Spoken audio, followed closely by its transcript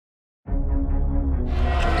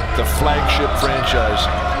the flagship franchise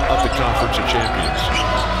of the Conference of Champions.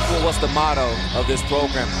 Well, what's the motto of this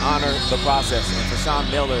program? Honor the process. And for Sean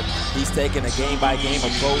Miller, he's taking a game-by-game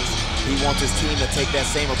approach. He wants his team to take that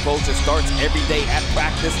same approach. It starts every day at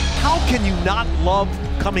practice. How can you not love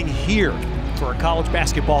coming here for a college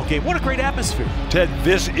basketball game? What a great atmosphere. Ted,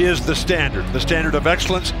 this is the standard of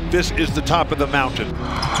excellence. This is the top of the mountain.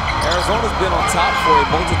 Arizona's been on top for a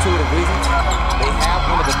multitude of reasons. They have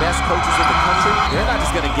one of the best coaches in the country. They're not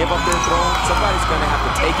just going to give up their throne. Somebody's going to have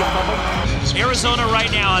to take it from them. Arizona right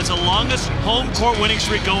now has the longest home court winning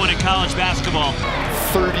streak going in college basketball.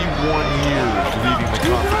 31 years leading the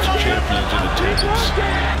Conference of Champions in attendance.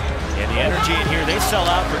 And the energy in here, they sell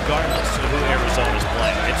out regardless of who Arizona's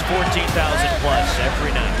playing. It's 14,000 plus every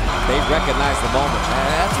night. They recognize the moment.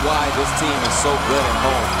 That's why this team is so good at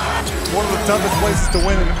home. One of the toughest places to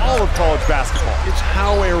win in all of college basketball. It's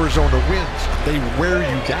how Arizona wins. They wear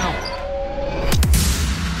you down.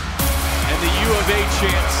 And the U of A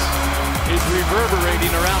chants is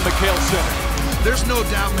reverberating around McHale Center. There's no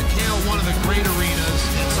doubt McHale, one of the great arenas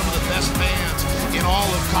and some of the best fans in all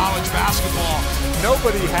of college basketball.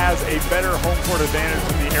 Nobody has a better home court advantage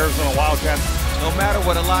than the Arizona Wildcats. No matter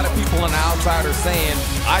what a lot of people on the outside are saying,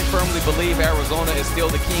 I firmly believe Arizona is still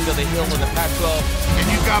the king of the hill in the Pac-12. And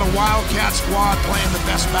you've got a Wildcat squad playing the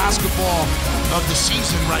best basketball of the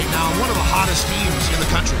season right now, one of the hottest teams in the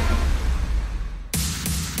country.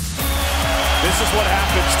 This is what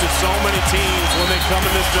happens to so many teams when they come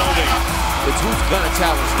in this building. It's who's going to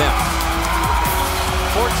challenge them.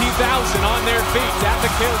 14,000 on their feet at the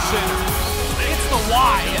McHale Center. It's the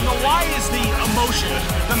why, and the why is the emotion,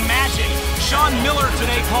 the magic. Sean Miller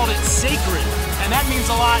today called it sacred, and that means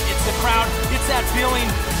a lot. It's the crowd. It's that feeling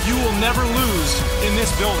you will never lose in this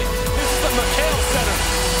building. This is the McHale Center,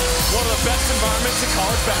 one of the best environments in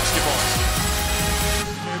college basketball.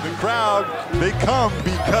 The crowd, they come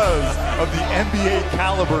because of the NBA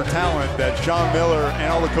caliber talent that Sean Miller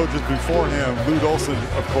and all the coaches before him, Lute Olson,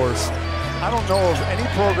 of course. I don't know of any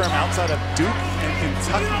program outside of Duke and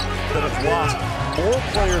Kentucky that has lost more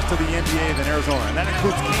players to the NBA than Arizona. And that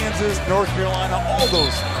includes Kansas, North Carolina, all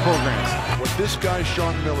those programs. What this guy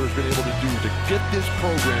Sean Miller has been able to do to get this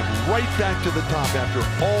program right back to the top after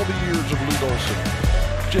all the years of Lute Olson,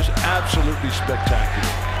 just absolutely spectacular.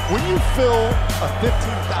 When you fill a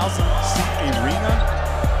 15,000 seat arena,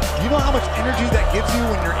 you know how much energy that gives you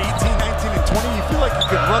when you're 18, 19, and 20? You feel like you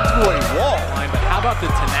could run through a wall. But how about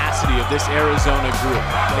the tenacity of this Arizona group?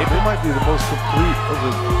 They might be the most complete of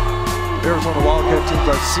the Arizona Wildcat teams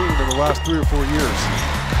I've seen in the last 3 or 4 years.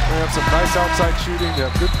 They have some nice outside shooting, they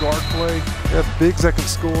have good guard play, they have bigs that can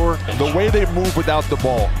score. The way they move without the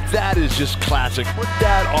ball, that is just classic. Put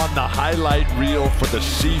that on the highlight reel for the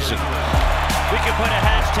season. We can put a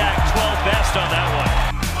hashtag 12best on that one.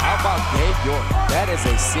 How about Gabe York? That is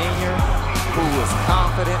a senior who is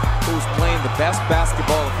confident, who's playing the best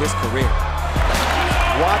basketball of his career.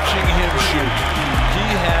 Watching him shoot, he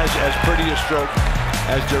has as pretty a stroke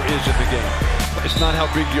as there is in the game. It's not how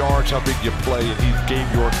big you are, it's how big you play, and he's Gabe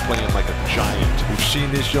York playing like a giant. We've seen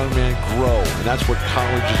this young man grow, and that's what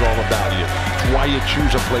college is all about. It's why you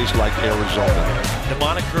choose a place like Arizona. The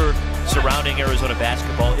moniker surrounding Arizona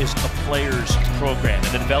basketball is a player's program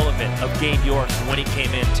and the development of Gabe York from when he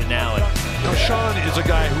came in to now. Now, Sean is a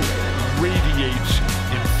guy who radiates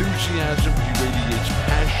enthusiasm, he radiates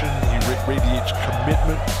passion, he radiates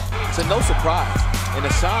commitment. So no surprise, in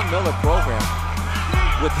the Sean Miller program,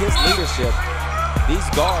 with his leadership, these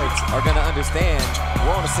guards are going to understand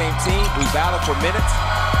we're on the same team, we battle for minutes,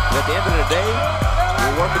 but at the end of the day,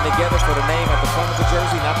 we're working together for the name at the front of the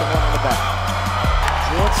jersey, not the one on the back.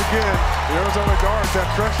 Once again, the Arizona guards have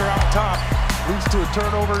pressure out top, leads to a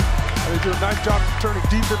turnover, and they do a nice job turning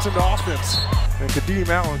defense into offense. And Kadeem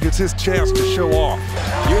Allen gets his chance to show off.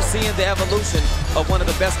 You're seeing the evolution of one of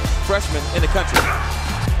the best freshmen in the country.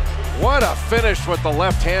 What a finish with the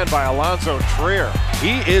left hand by Alonzo Trier.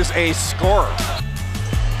 He is a scorer.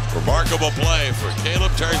 Remarkable play for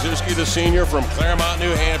Caleb Tarczewski, the senior from Claremont,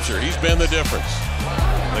 New Hampshire. He's been the difference.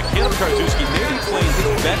 But Caleb Tarczewski may be playing his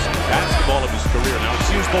best basketball of his career now.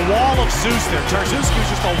 He was the wall of Zeus there. Tarczewski was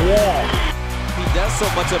just a wall. He does so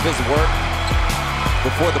much of his work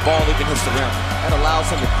before the ball even hits the rim. That allows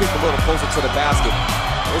him to creep a little closer to the basket.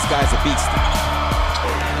 This guy's a beast.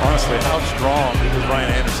 Honestly, how strong is Ryan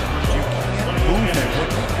Anderson? You can't move him. When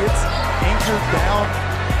he gets anchored down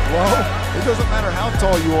low, it doesn't matter how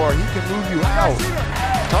tall you are, he can move you out.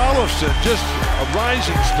 Tollefson, just a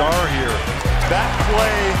rising star here. That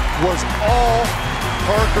play was all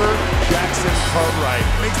Parker Jackson Cartwright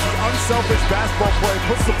makes the unselfish basketball play,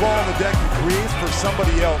 puts the ball on the deck, and creates for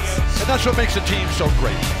somebody else. And that's what makes a team so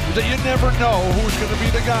great, is that you never know who's going to be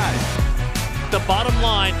the guy. The bottom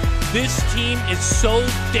line, this team is so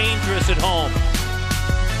dangerous at home.